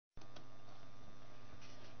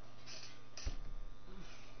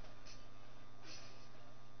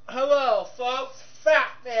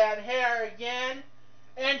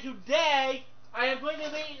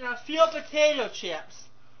few potato chips.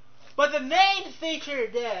 But the main feature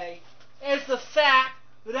today is the fact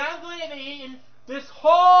that I'm going to be eating this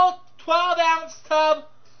whole 12-ounce tub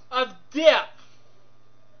of dip.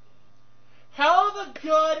 Hell of a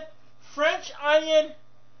good French onion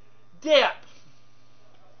dip.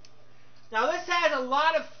 Now this has a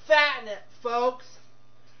lot of fat in it, folks.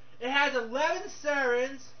 It has 11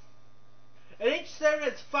 servings, and each serving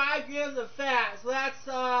is 5 grams of fat, so that's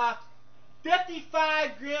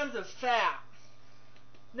 55 grams of fat.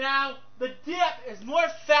 Now, the dip is more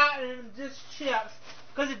fat than just chips,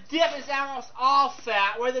 because the dip is almost all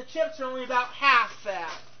fat, where the chips are only about half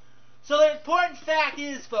fat. So the important fact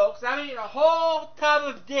is, folks, I'm eating a whole tub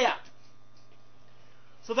of dip.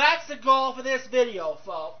 So that's the goal for this video,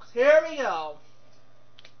 folks. Here we go.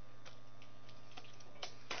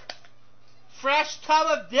 Fresh tub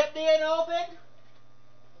of dip being opened.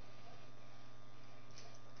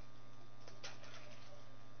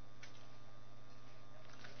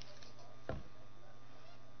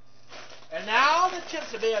 And now the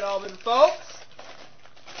chips are being opened, folks.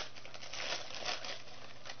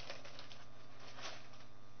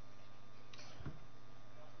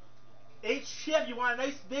 Each chip, you want a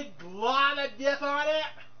nice big glob of dip on it.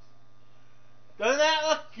 Doesn't that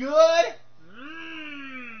look good?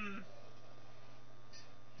 Mmm.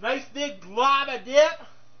 Nice big glob of dip.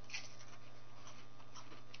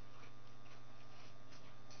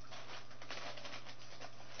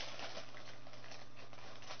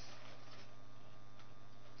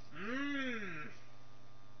 Mmm.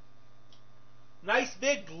 Nice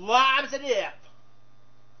big globs of dip.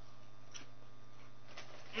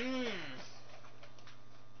 Mmm.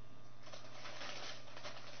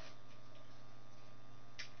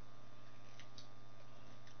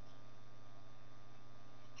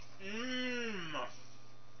 Mmm.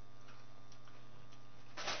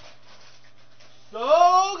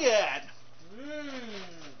 So good. Mmm.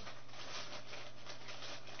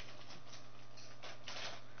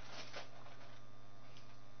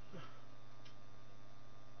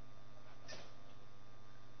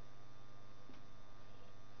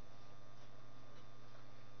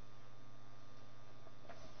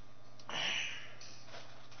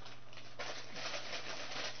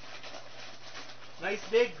 Nice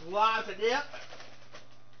big globs of dip.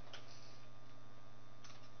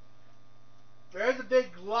 There's a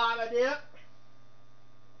big glob of dip.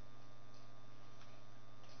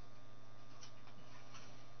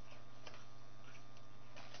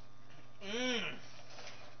 Mmm.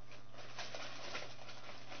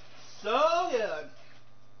 So good.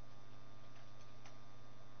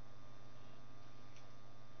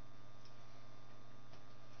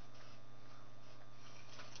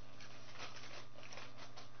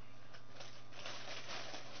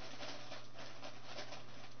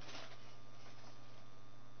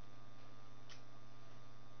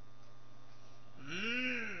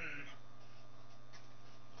 Mmm.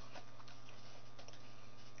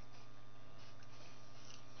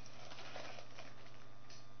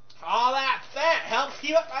 All that fat helps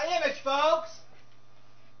keep up my image, folks.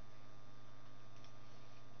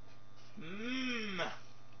 Mmm.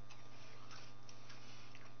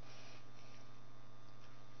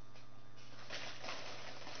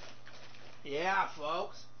 Yeah,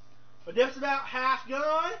 folks. The dip's about half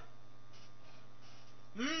gone.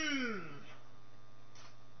 Mmm.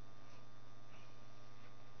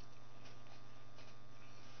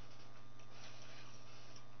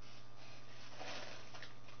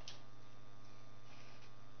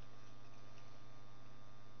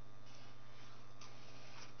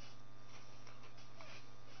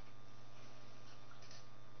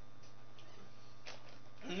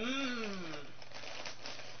 Mmm.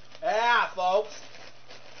 Yeah, folks.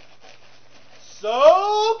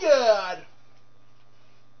 So good.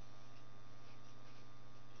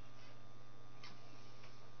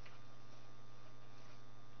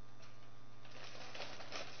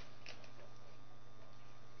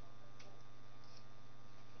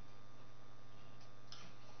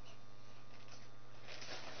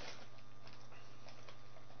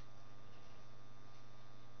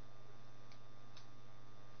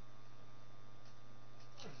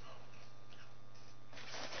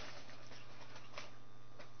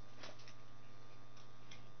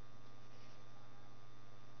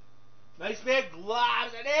 Nice big globs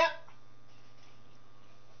of dip.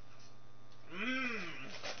 Mmm.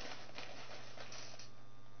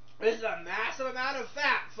 This is a massive amount of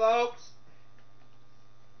fat, folks.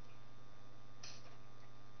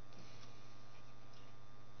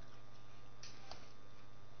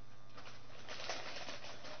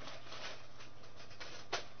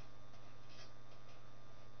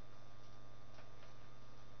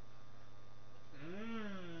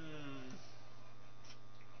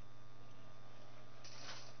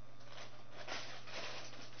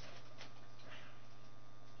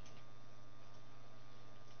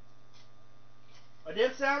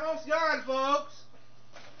 dip's almost gone, folks.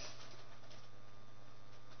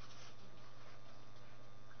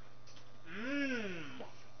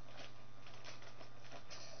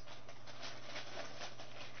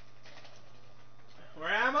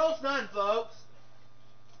 We're almost done, folks.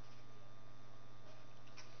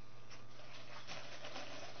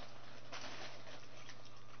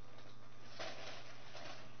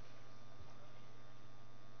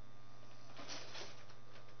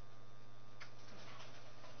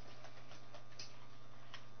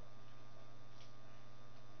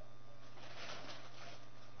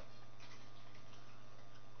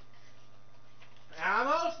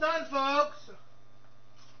 Almost done, folks.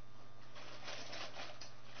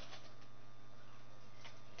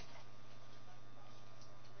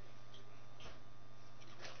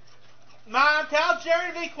 Mom, tell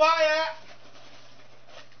Jerry to be quiet.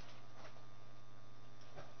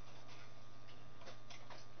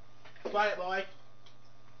 Quiet, boy.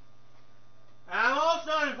 Almost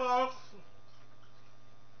done, folks.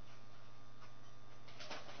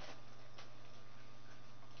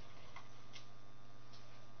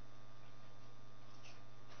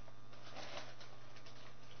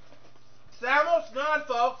 It's almost done,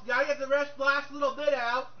 folks. Gotta get the last little bit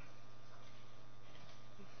out.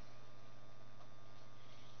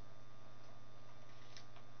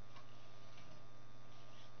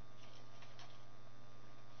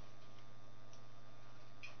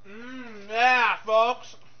 Yeah,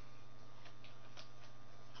 folks.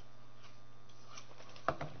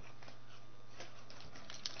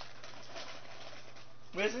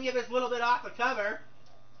 We're just gonna get this little bit off the cover.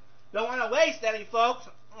 Don't want to waste any, folks.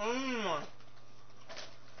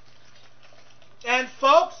 And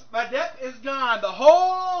folks, my dip is gone. The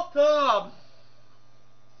whole tub.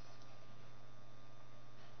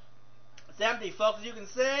 It's empty, folks, as you can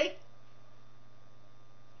see.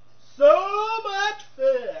 So much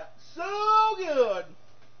fat. So good.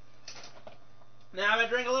 Now I'm going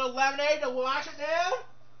to drink a little lemonade to wash it down.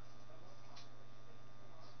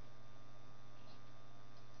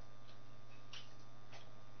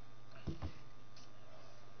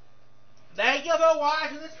 Thank you for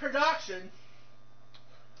watching this production.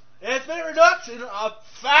 It's been a production of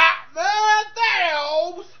Fat Man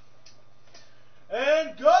Thanos.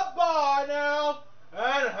 And goodbye now.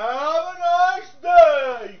 And have a nice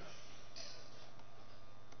day.